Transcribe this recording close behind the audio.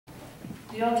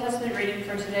The Old Testament reading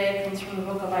for today comes from the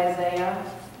book of Isaiah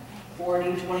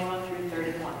 40, 21 through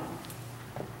 31.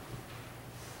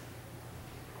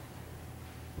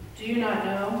 Do you not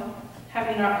know? Have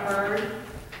you not heard?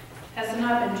 Has it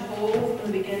not been told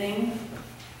from the beginning?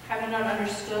 Have you not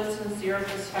understood since the earth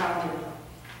was founded?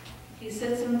 He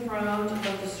sits enthroned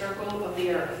above the circle of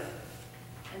the earth,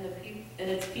 and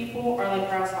its people are like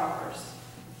grasshoppers.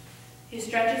 He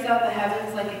stretches out the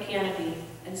heavens like a canopy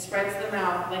and spreads them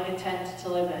out like a tent to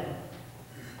live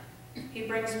in. He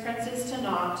brings princes to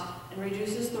naught and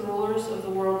reduces the rulers of the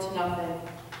world to nothing.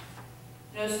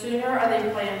 No sooner are they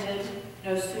planted,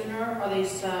 no sooner are they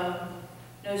sown,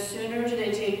 no sooner do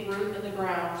they take root in the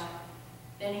ground,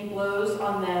 then he blows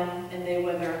on them and they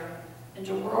wither, and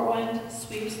a whirlwind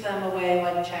sweeps them away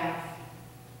like chaff.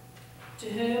 To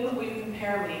whom will you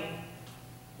compare me?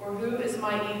 Or who is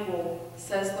my equal,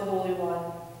 says the Holy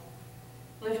One.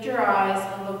 Lift your eyes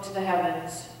and look to the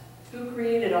heavens. Who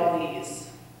created all these?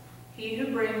 He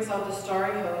who brings out the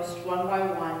starry host one by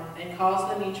one and calls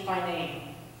them each by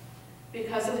name.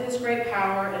 Because of his great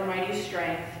power and mighty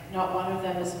strength, not one of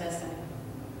them is missing.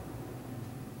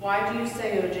 Why do you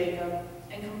say, O Jacob,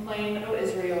 and complain, O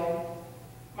Israel?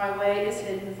 My way is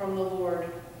hidden from the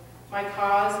Lord. My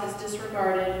cause is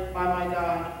disregarded by my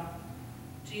God.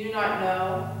 Do you not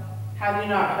know? Have you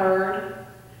not heard?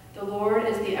 The Lord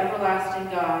is the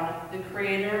everlasting God, the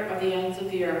creator of the ends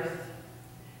of the earth.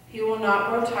 He will not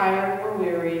grow tired or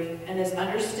weary, and his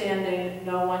understanding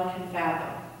no one can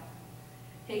fathom.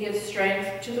 He gives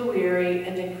strength to the weary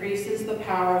and increases the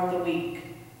power of the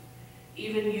weak.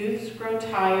 Even youths grow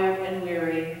tired and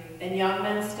weary, and young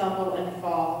men stumble and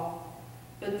fall.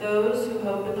 But those who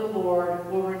hope in the Lord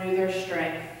will renew their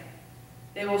strength.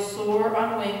 They will soar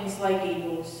on wings like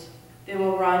eagles. They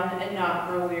will run and not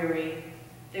grow weary.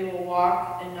 They will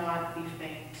walk and not be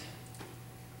faint.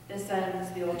 This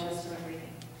ends the Old Testament